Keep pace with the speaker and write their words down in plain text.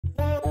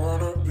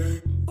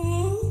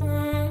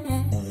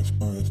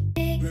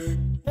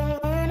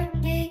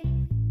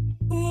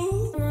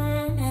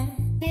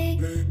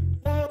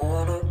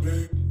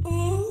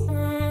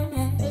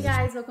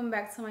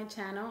back to my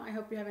channel. I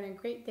hope you're having a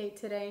great day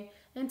today.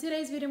 In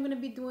today's video, I'm going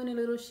to be doing a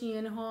little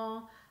Shein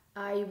haul.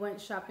 I went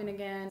shopping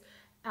again.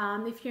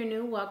 If you're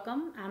new,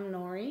 welcome. I'm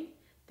Nori.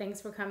 Thanks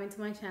for coming to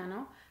my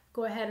channel.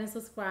 Go ahead and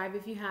subscribe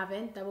if you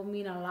haven't. That will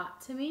mean a lot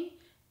to me.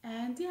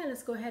 And yeah,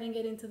 let's go ahead and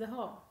get into the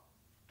haul.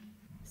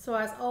 So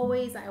as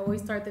always, I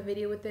always start the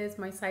video with this.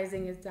 My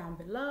sizing is down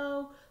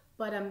below,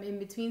 but I'm in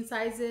between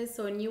sizes.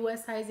 So in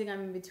US sizing,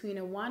 I'm in between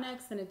a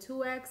 1X and a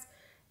 2X.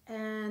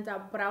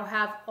 But I'll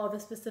have all the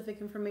specific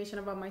information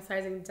about my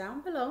sizing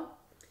down below.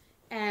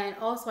 And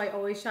also I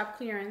always shop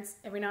clearance.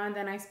 Every now and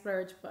then I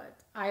splurge, but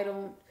I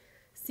don't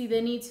see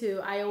the need to.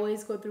 I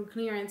always go through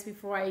clearance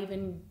before I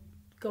even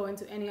go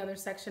into any other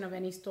section of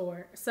any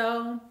store.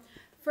 So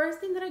first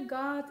thing that I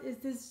got is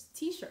this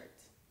t-shirt.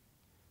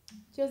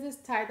 Just this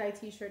tie-dye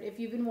t-shirt. If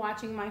you've been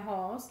watching my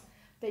hauls,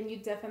 then you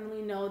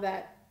definitely know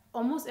that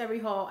almost every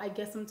haul I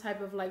get some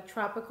type of like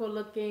tropical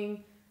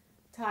looking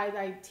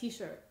tie-dye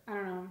t-shirt. I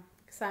don't know.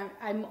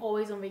 I'm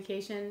always on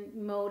vacation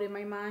mode in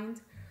my mind.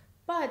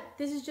 But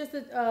this is just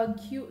a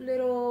cute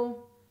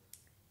little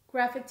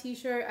graphic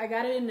t-shirt. I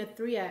got it in a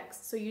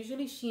 3X. So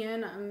usually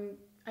Shein,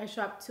 I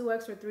shop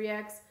 2X or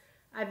 3X.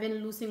 I've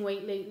been losing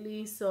weight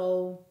lately,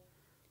 so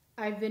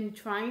I've been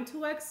trying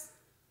 2X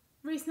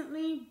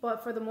recently.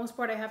 But for the most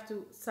part, I have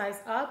to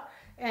size up.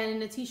 And in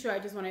the t-shirt, I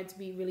just want it to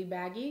be really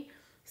baggy.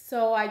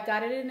 So I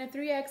got it in a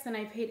 3X and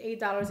I paid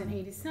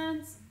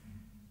 $8.80.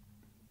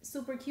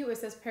 Super cute. It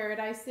says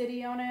Paradise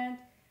City on it.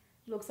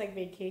 Looks like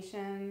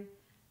vacation.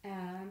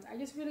 And I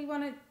just really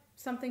wanted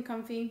something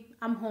comfy.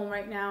 I'm home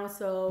right now,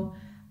 so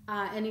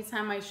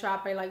anytime I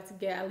shop, I like to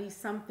get at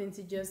least something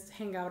to just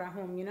hang out at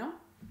home, you know?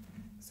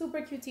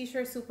 Super cute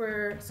t-shirt,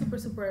 super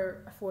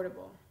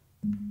affordable.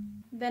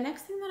 The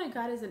next thing that I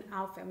got is an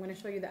outfit. I'm going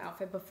to show you the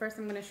outfit, but first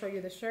I'm going to show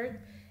you the shirt.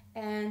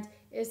 And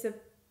it's a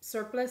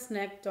surplus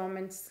neck, dome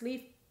and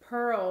sleeve,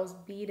 pearls,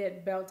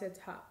 beaded, belted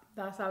top.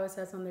 That's how it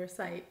says on their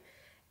site.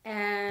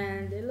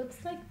 And it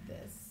looks like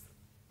this.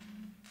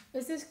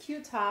 It's this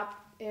cute top.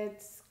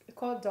 It's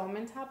called dome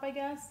and top, I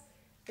guess.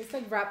 It's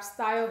like wrap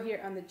style here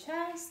on the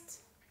chest.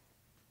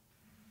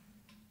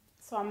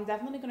 So I'm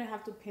definitely gonna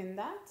have to pin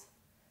that.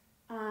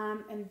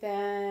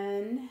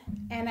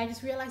 And I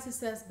just realized it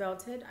says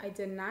belted. I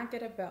did not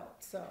get a belt,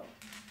 so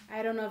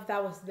I don't know if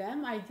that was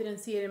them. I didn't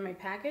see it in my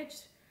package.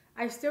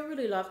 I still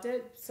really loved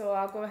it, so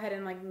I'll go ahead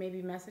and like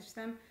maybe message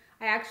them.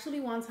 I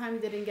actually one time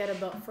didn't get a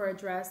belt for a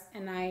dress,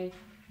 and I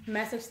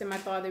messaged them. I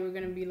thought they were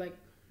gonna be like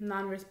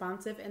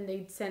non-responsive, and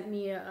they sent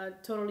me a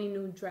totally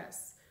new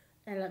dress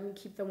and let me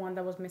keep the one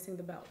that was missing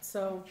the belt.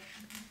 So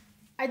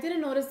I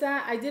didn't notice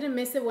that. I didn't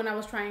miss it when I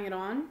was trying it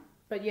on,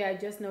 but yeah, I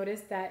just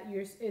noticed that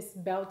yours is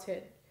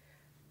belted,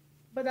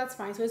 but that's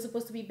fine. So it's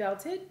supposed to be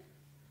belted,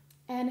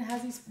 and it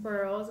has these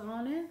pearls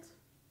on it.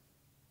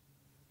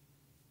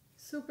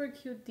 Super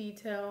cute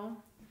detail.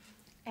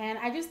 And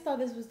I just thought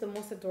this was the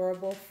most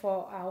adorable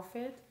fall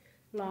outfit.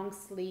 Long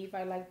sleeve.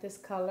 I like this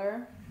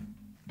color.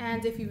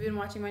 And if you've been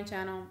watching my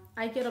channel,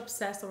 I get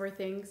obsessed over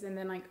things, and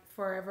then like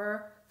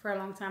forever, for a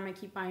long time, I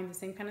keep buying the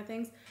same kind of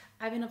things.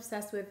 I've been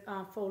obsessed with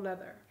faux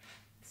leather.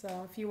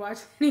 So if you watch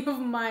any of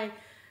my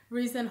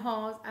recent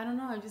hauls, I don't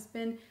know, I've just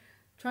been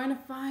trying to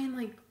find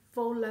like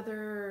faux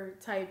leather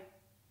type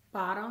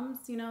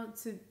bottoms, you know,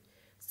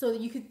 so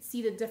that you could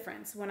see the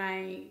difference when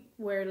I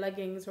wear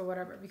leggings or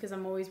whatever, because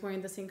I'm always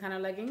wearing the same kind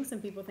of leggings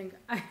and people think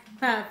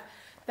that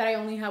I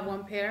only have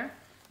one pair.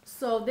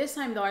 So this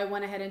time though, I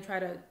went ahead and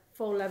tried a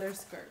faux leather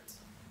skirt,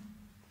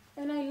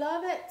 and I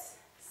love it.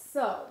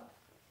 So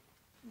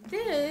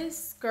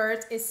this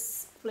skirt is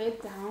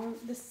split down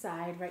the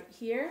side right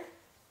here.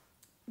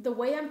 The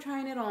way I'm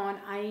trying it on,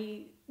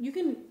 you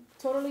can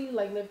totally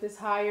like lift this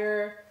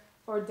higher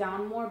or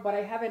down more, but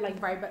I have it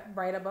like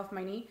right above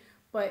my knee.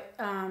 But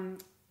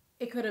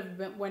it could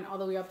have went all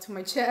the way up to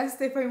my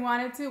chest if I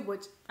wanted to,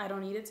 which I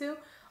don't need it to,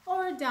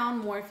 or down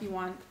more if you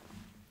want.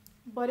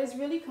 But it's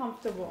really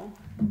comfortable,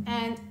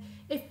 and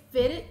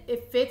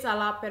it fits a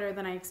lot better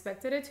than I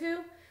expected it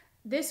to.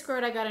 This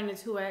skirt I got in a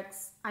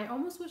 2X. I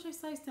almost wish I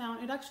sized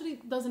down. It actually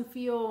doesn't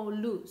feel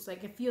loose.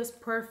 Like, it feels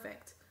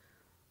perfect.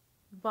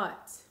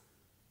 But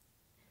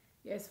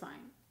yeah, it's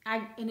fine.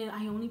 I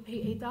only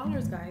paid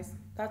 $8, guys.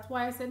 That's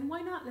why I said,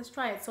 why not? Let's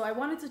try it. So I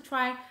wanted to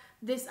try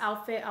this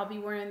outfit. I'll be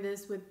wearing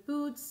this with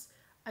boots.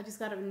 I just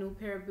got a new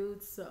pair of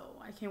boots, so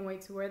I can't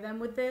wait to wear them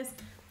with this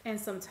and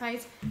some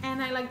tights.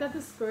 And I like that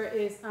the skirt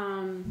is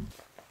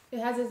it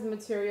has this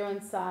material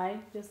inside,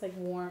 just like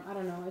warm. I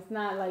don't know. It's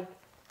not like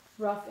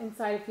rough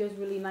inside. It feels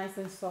really nice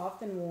and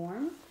soft and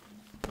warm.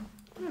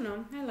 I don't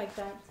know. I like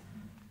that.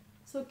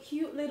 So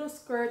cute little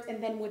skirt.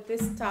 And then with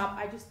this top,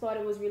 I just thought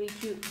it was really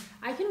cute.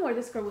 I can wear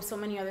this skirt with so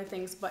many other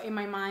things, but in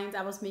my mind,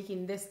 I was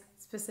making this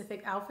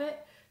specific outfit.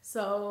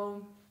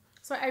 So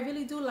I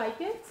really do like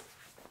it.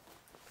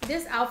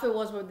 This outfit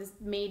was what this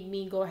made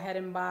me go ahead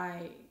and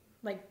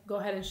go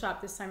ahead and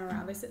shop this time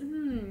around. I said,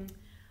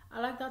 I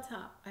like that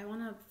top. I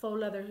want a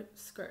faux leather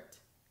skirt.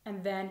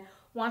 And then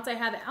once I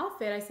had the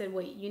outfit, I said,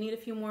 wait, you need a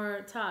few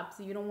more tops.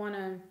 You don't want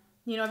to,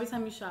 you know, every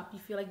time you shop, you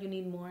feel like you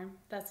need more.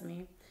 That's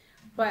me.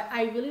 But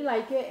I really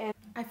like it. And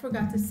I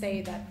forgot to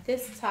say that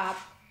this top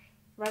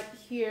right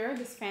here,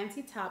 this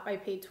fancy top, I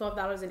paid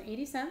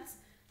 $12.80.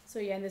 So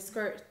yeah, and the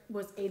skirt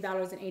was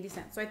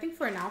 $8.80. So I think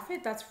for an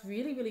outfit, that's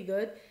really, really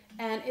good.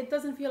 And it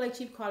doesn't feel like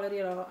cheap quality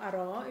at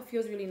all. It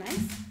feels really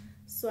nice.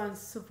 So I'm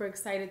super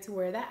excited to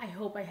wear that. I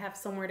hope I have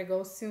somewhere to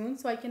go soon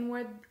so I can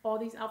wear all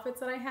these outfits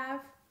that I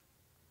have.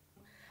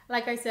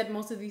 Like I said,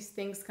 most of these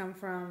things come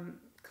from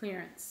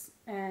clearance.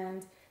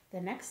 And the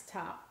next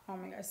top, oh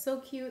my god, so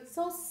cute,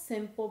 so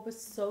simple, but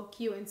so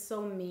cute and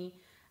so me.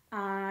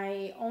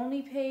 I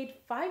only paid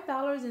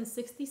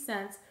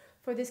 $5.60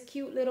 for this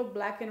cute little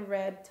black and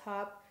red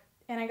top,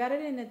 and I got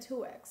it in a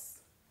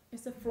 2X.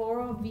 It's a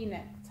floral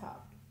v-neck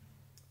top.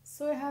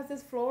 So it has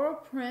this floral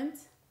print,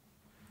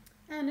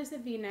 and it's a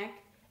v-neck,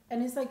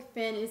 and it's like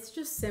thin. It's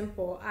just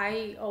simple.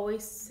 I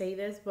always say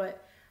this,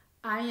 but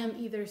I am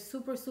either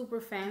super,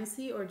 super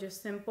fancy or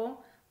just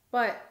simple.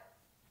 But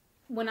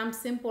when I'm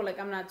simple, like,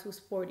 I'm not too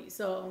sporty.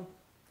 So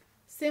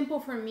simple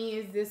for me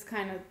is this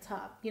kind of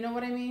top. You know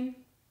what I mean?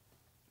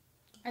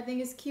 I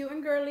think it's cute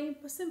and girly,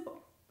 but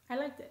simple. I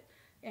liked it.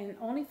 And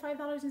only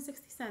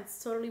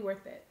 $5.60. Totally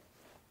worth it.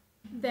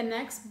 The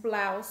next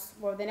blouse,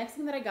 well, the next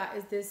thing that I got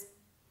is this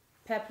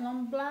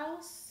peplum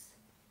blouse.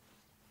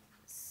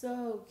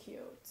 So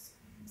cute.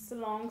 It's a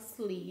long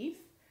sleeve,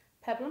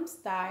 peplum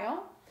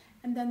style.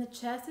 And then the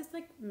chest is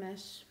like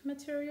mesh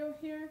material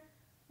here,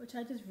 which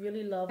I just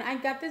really love. I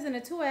got this in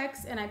a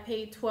 2X and I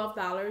paid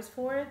 $12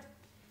 for it.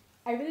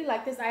 I really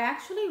like this. I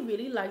actually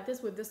really like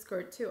this with the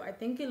skirt too. I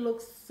think it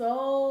looks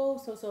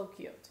so, so, so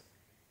cute.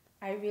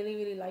 I really,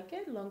 really like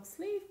it. Long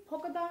sleeve,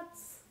 polka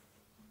dots.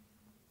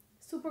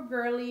 Super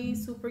girly,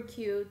 super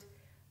cute.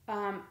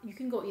 You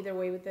can go either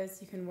way with this.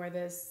 You can wear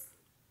this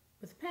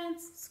with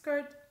pants,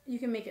 skirt. You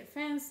can make it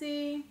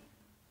fancy.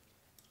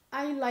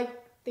 I like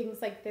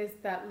things like this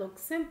that look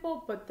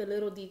simple, but the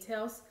little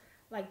details,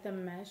 like the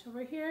mesh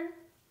over here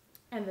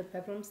and the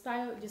peplum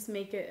style, just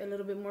make it a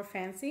little bit more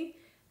fancy.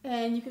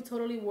 And you could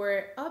totally wear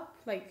it up,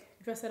 like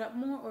dress it up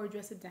more or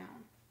dress it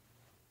down.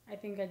 I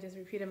think I just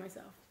repeated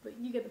myself, but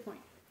you get the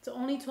point. So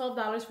only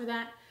 $12 for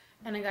that,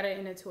 and I got it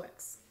in a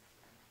 2X.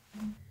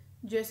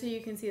 Just so you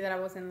can see that I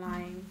wasn't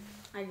lying,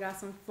 I got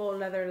some faux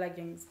leather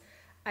leggings.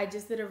 I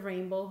just did a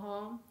rainbow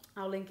haul.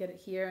 I'll link it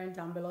here and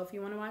down below if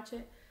you want to watch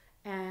it.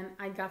 And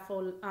I got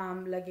faux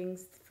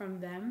leggings from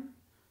them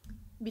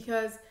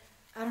because,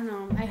 I don't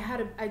know,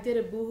 I did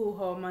a boohoo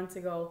haul months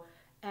ago,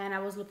 and I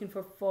was looking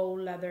for faux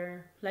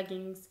leather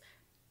leggings,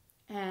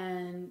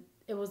 and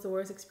it was the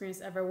worst experience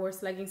ever,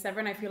 worst leggings ever.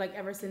 And I feel like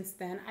ever since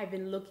then, I've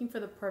been looking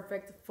for the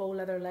perfect faux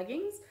leather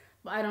leggings,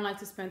 but I don't like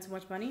to spend too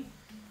much money.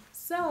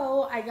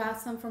 So I got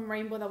some from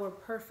Rainbow that were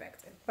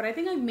perfect. But I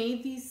think I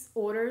made these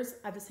orders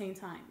at the same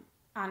time.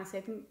 Honestly,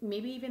 I think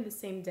maybe even the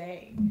same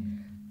day.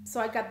 So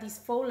I got these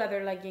faux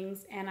leather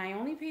leggings, and I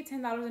only paid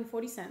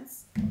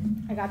 $10.40.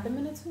 I got them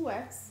in a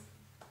 2X.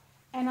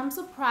 And I'm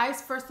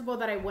surprised, first of all,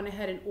 that I went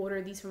ahead and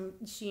ordered these from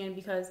Shein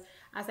because,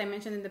 as I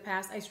mentioned in the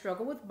past, I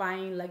struggle with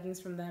buying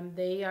leggings from them.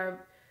 They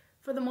are,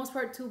 for the most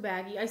part, too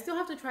baggy. I still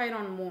have to try it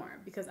on more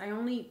because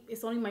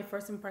it's only my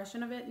first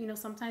impression of it. You know,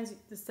 sometimes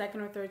the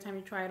second or third time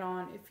you try it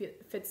on,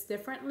 it fits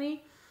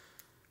differently.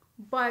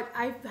 But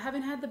I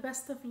haven't had the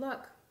best of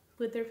luck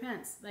with their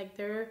pants. Like,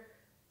 they're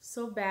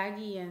so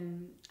baggy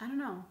and, I don't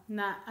know,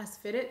 not as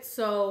fitted.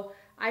 So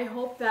I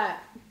hope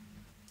that,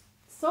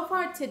 so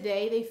far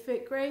today, they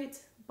fit great.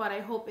 But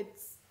I hope it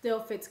still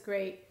fits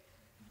great.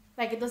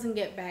 Like, it doesn't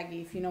get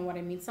baggy, if you know what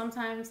I mean.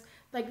 Sometimes,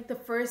 like the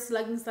first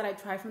leggings that I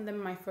tried from them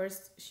in my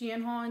first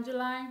Shein haul in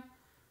July,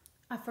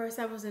 at first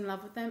I was in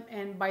love with them.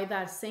 And by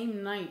that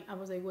same night, I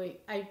was like, wait,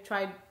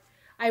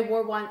 I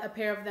wore a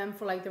pair of them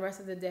for like the rest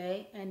of the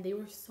day. And they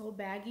were so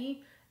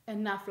baggy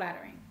and not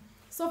flattering.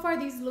 So far,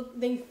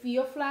 they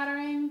feel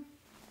flattering.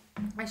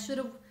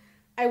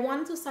 I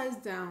wanted to size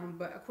down,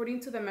 but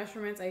according to the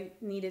measurements, I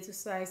needed to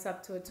size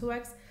up to a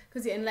 2X.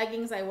 Because in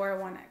leggings, I wear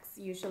a 1X.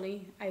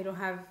 Usually, I don't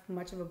have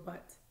much of a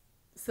butt.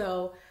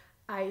 So,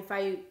 if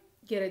I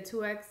get a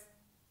 2X,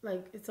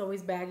 like, it's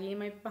always baggy in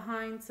my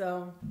behind.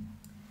 So,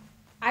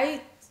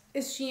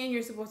 it's Shein,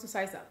 you're supposed to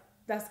size up.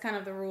 That's kind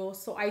of the rule.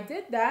 So, I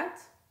did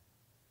that.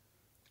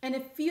 And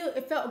it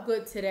felt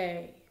good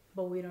today.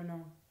 But we don't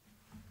know.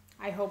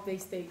 I hope they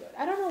stay good.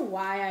 I don't know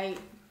why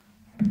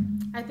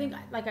I think,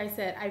 like I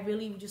said, I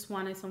really just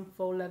wanted some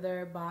faux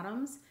leather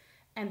bottoms.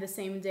 And the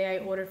same day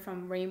I ordered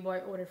from Rainbow, I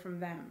ordered from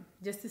them.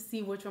 Just to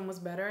see which one was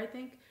better, I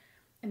think.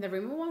 And the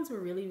Rainbow ones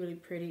were really, really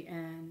pretty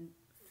and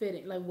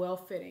fitting, like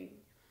well-fitting.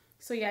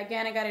 So yeah,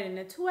 again, I got it in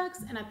a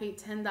 2X and I paid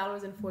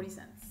 $10.40.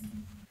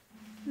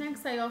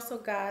 Next, I also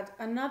got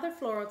another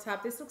floral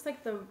top. This looks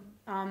like the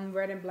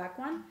red and black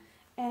one.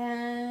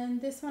 And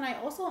this one, I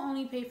also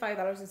only paid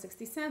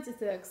 $5.60. It's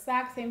the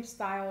exact same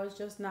style. It's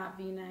just not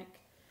V-neck.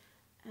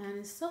 And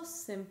it's so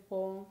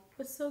simple,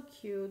 but so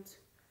cute.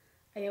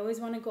 I always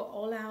want to go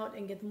all out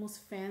and get the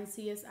most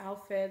fanciest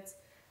outfits.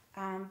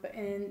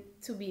 And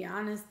to be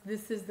honest,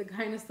 this is the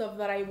kind of stuff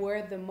that I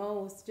wear the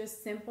most.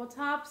 Just simple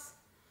tops.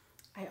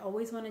 I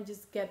always want to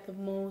just get the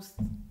most,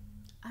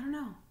 I don't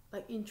know,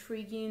 like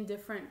intriguing,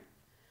 different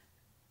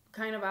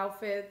kind of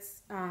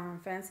outfits,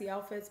 fancy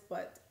outfits,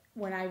 but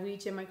when I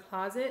reach in my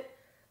closet,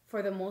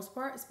 for the most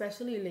part,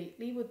 especially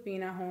lately with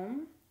being at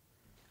home,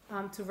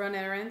 to run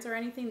errands or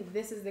anything,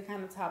 this is the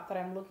kind of top that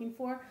I'm looking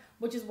for,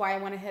 which is why I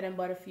went ahead and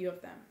bought a few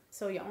of them.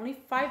 So yeah, only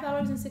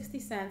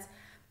 $5.60.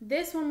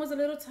 This one was a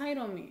little tight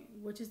on me,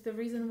 which is the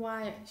reason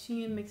why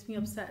Shein makes me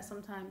upset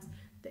sometimes.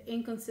 The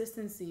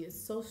inconsistency is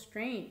so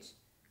strange.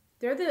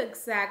 They're the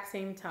exact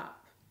same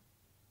top.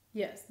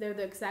 Yes, they're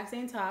the exact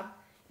same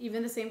top,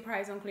 even the same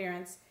price on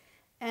clearance.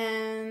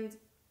 And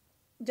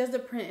just the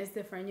print is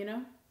different, you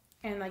know?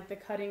 And like the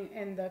cutting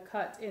and the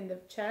cut in the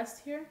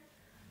chest here.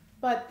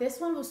 But this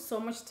one was so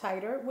much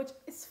tighter, which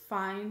is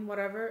fine,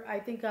 whatever. I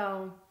think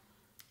I'll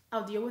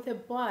deal with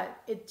it,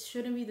 but it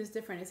shouldn't be this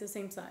different. It's the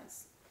same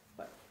size.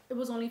 But it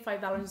was only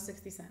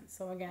 $5.60.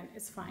 So again,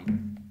 it's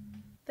fine.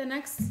 The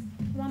next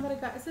one that I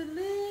got is a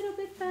little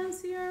bit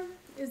fancier.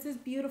 Is this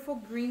beautiful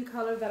green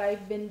color that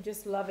I've been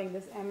just loving.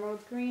 This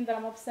emerald green that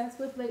I'm obsessed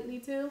with lately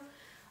too.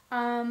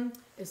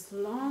 It's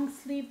long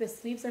sleeve. The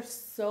sleeves are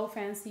so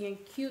fancy and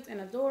cute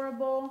and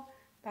adorable.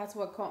 That's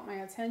what caught my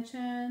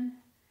attention.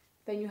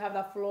 Then you have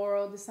that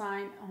floral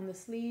design on the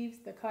sleeves,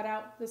 the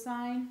cutout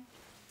design.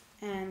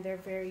 And they're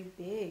very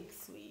big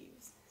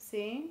sleeves.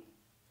 See?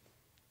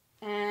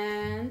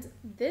 And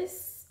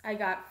this I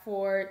got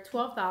for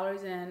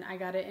 $12 and I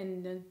got it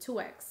in the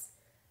 2X.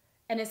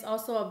 And it's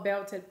also a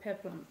belted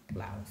peplum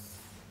blouse.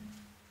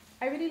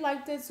 I really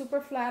liked it. Super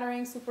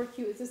flattering, super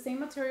cute. It's the same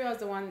material as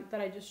the one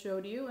that I just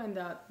showed you, and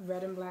the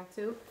red and black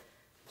too.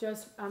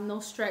 Just no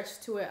stretch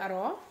to it at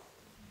all.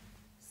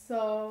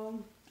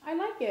 So I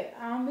like it.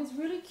 It's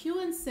really cute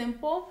and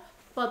simple,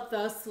 but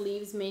the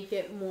sleeves make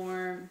it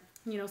more,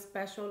 you know,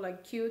 special,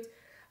 like cute.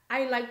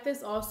 I like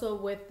this also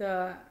with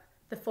the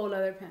faux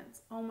leather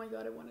pants. Oh my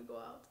god, I want to go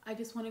out. I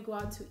just want to go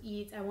out to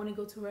eat. I want to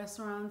go to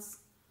restaurants.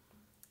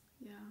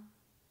 Yeah.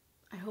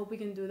 I hope we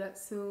can do that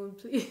soon,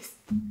 please.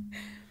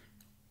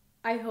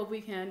 I hope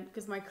we can,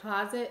 because my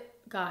closet,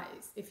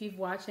 guys, if you've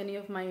watched any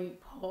of my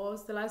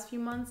hauls the last few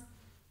months,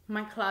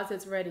 my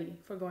closet's ready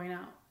for going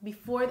out.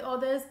 Before all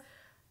this,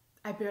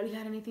 I barely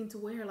had anything to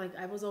wear. Like,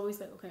 I was always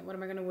like, okay, what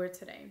am I going to wear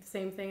today?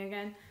 Same thing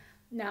again.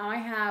 Now I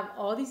have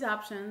all these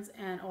options,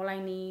 and all I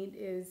need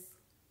is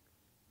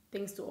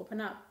things to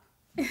open up.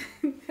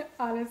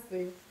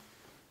 Honestly.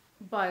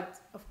 But,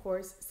 of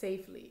course,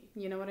 safely.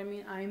 You know what I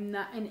mean? I'm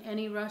not in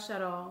any rush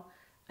at all.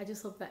 I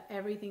just hope that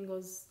everything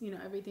goes, you know,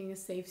 everything is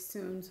safe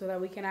soon so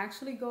that we can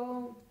actually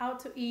go out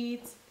to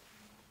eat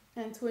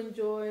and to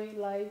enjoy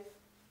life.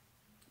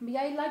 But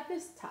yeah, I like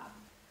this top.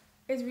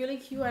 It's really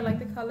cute. I like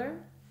the color.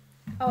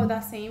 Oh,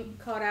 that same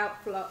cut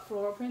out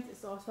floral print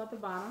is also at the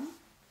bottom.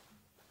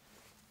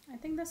 I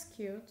think that's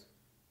cute.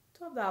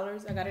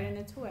 $12. I got it in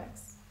a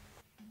 2X.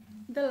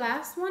 The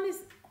last one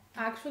is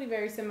actually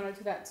very similar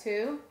to that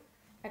too,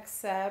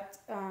 except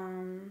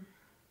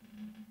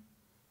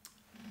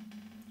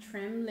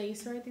trim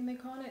lacer, I think they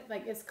call it.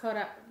 Like, it's cut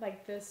out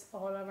like this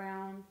all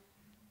around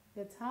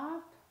the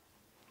top,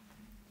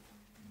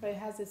 but it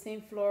has the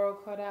same floral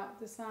cutout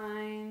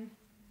design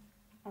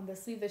on the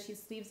sleeve. The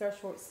sleeves are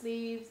short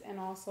sleeves, and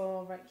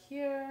also right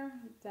here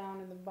down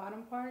in the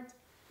bottom part.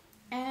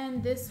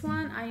 And this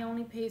one I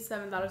only paid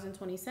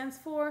 $7.20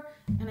 for,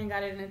 and I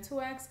got it in a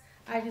 2X.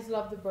 I just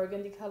love the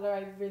burgundy color.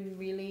 I've been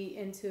really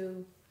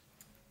into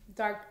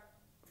dark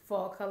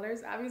fall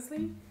colors,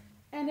 obviously.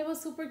 And it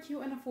was super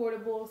cute and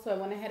affordable, so I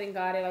went ahead and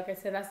got it. Like I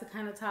said, that's the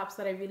kind of tops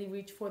that I really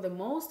reach for the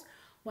most.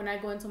 When I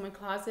go into my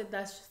closet,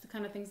 that's just the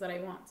kind of things that I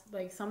want.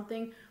 Like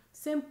something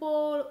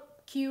simple,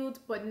 cute,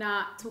 but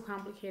not too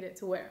complicated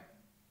to wear.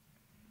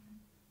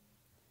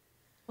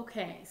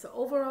 Okay, so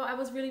overall, I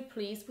was really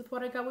pleased with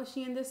what I got with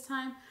Shein this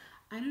time.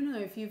 I don't know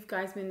if you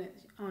guys been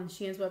on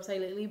Shein's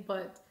website lately,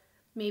 but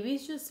maybe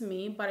it's just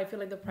me, but I feel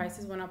like the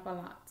prices went up a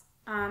lot.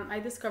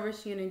 I discovered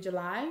Shein in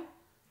July.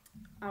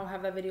 I'll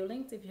have that video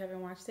linked if you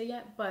haven't watched it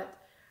yet, but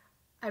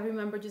I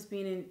remember just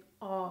being in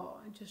awe,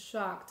 just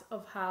shocked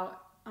of how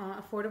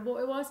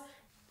affordable it was.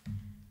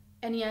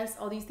 And yes,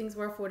 all these things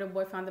were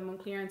affordable. I found them on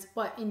clearance,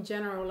 but in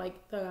general,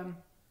 like the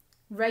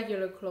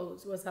regular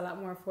clothes was a lot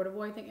more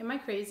affordable, I think. Am I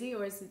crazy,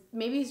 or is it,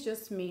 maybe it's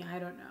just me? I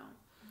don't know.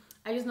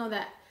 I just know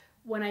that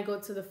when I go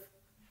to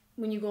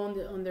when you go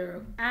on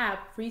their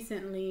app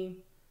recently,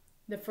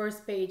 the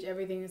first page,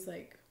 everything is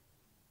like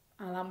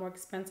a lot more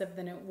expensive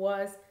than it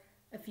was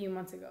a few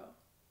months ago.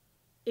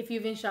 If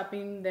you've been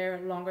shopping there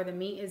longer than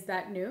me, is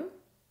that new?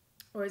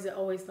 Or is it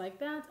always like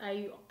that?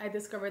 I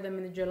discovered them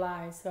in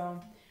July. So,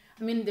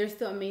 I mean, there's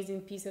still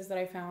amazing pieces that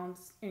I found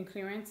in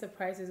clearance. The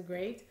price is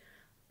great.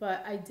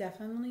 But I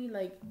definitely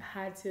like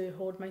had to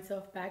hold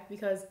myself back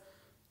because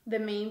the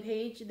main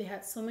page, they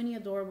had so many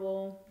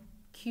adorable,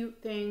 cute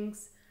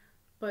things,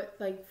 but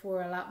like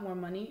for a lot more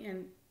money.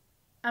 And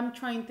I'm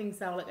trying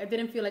things out. Like, I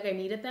didn't feel like I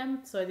needed them,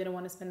 so I didn't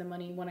want to spend the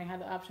money when I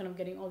had the option of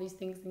getting all these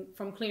things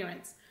from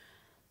clearance.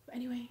 But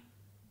anyway,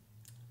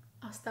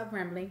 I'll stop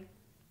rambling.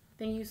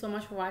 Thank you so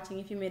much for watching.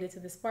 If you made it to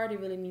this part,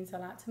 it really means a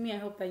lot to me. I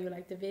hope that you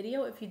liked the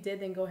video. If you did,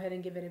 then go ahead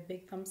and give it a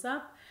big thumbs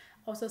up.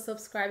 Also,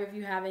 subscribe if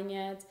you haven't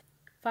yet.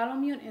 Follow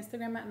me on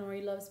Instagram at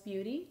Nori Loves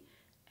Beauty.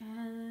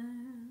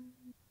 And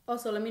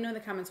also, let me know in the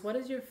comments, what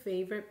is your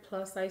favorite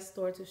plus size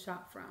store to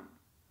shop from?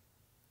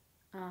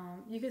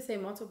 You could say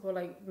multiple,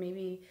 like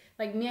maybe,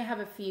 like me, I have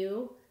a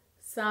few.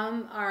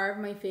 Some are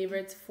my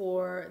favorites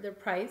for their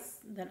price,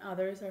 then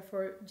others are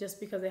for just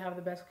because they have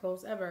the best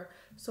clothes ever.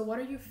 So what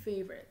are your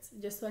favorites?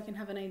 Just so I can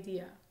have an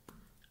idea.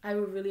 I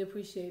would really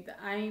appreciate that.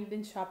 I've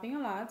been shopping a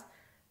lot,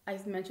 I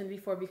mentioned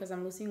before, because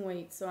I'm losing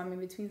weight. So I'm in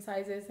between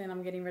sizes and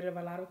I'm getting rid of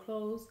a lot of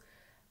clothes.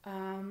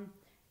 And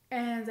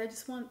I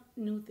just want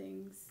new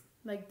things,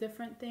 like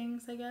different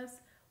things, I guess.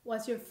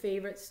 What's your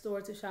favorite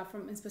store to shop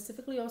from? And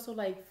specifically also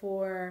like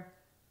for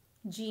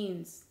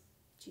jeans.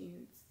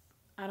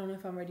 I don't know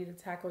if I'm ready to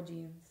tackle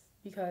jeans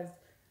because,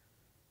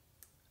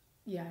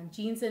 yeah,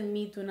 jeans and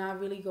meat do not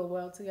really go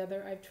well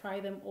together. I've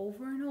tried them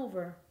over and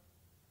over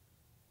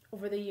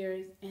the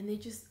years, and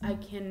I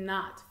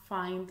cannot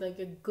find like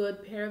a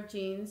good pair of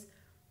jeans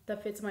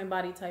that fits my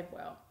body type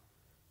well.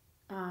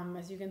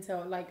 As you can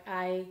tell, like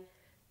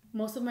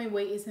most of my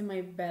weight is in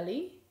my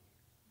belly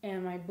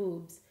and my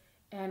boobs,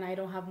 and I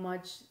don't have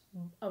much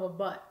of a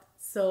butt.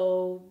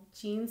 So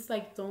jeans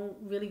like don't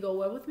really go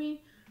well with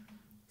me.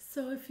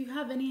 So if you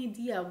have any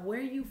idea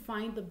where you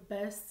find the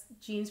best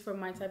jeans for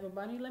my type of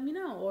body, let me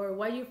know. Or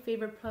what your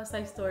favorite plus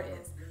size store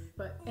is.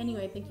 But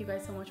anyway, thank you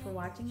guys so much for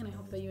watching, and I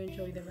hope that you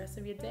enjoy the rest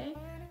of your day.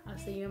 I'll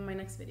see you in my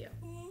next video.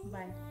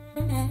 Bye.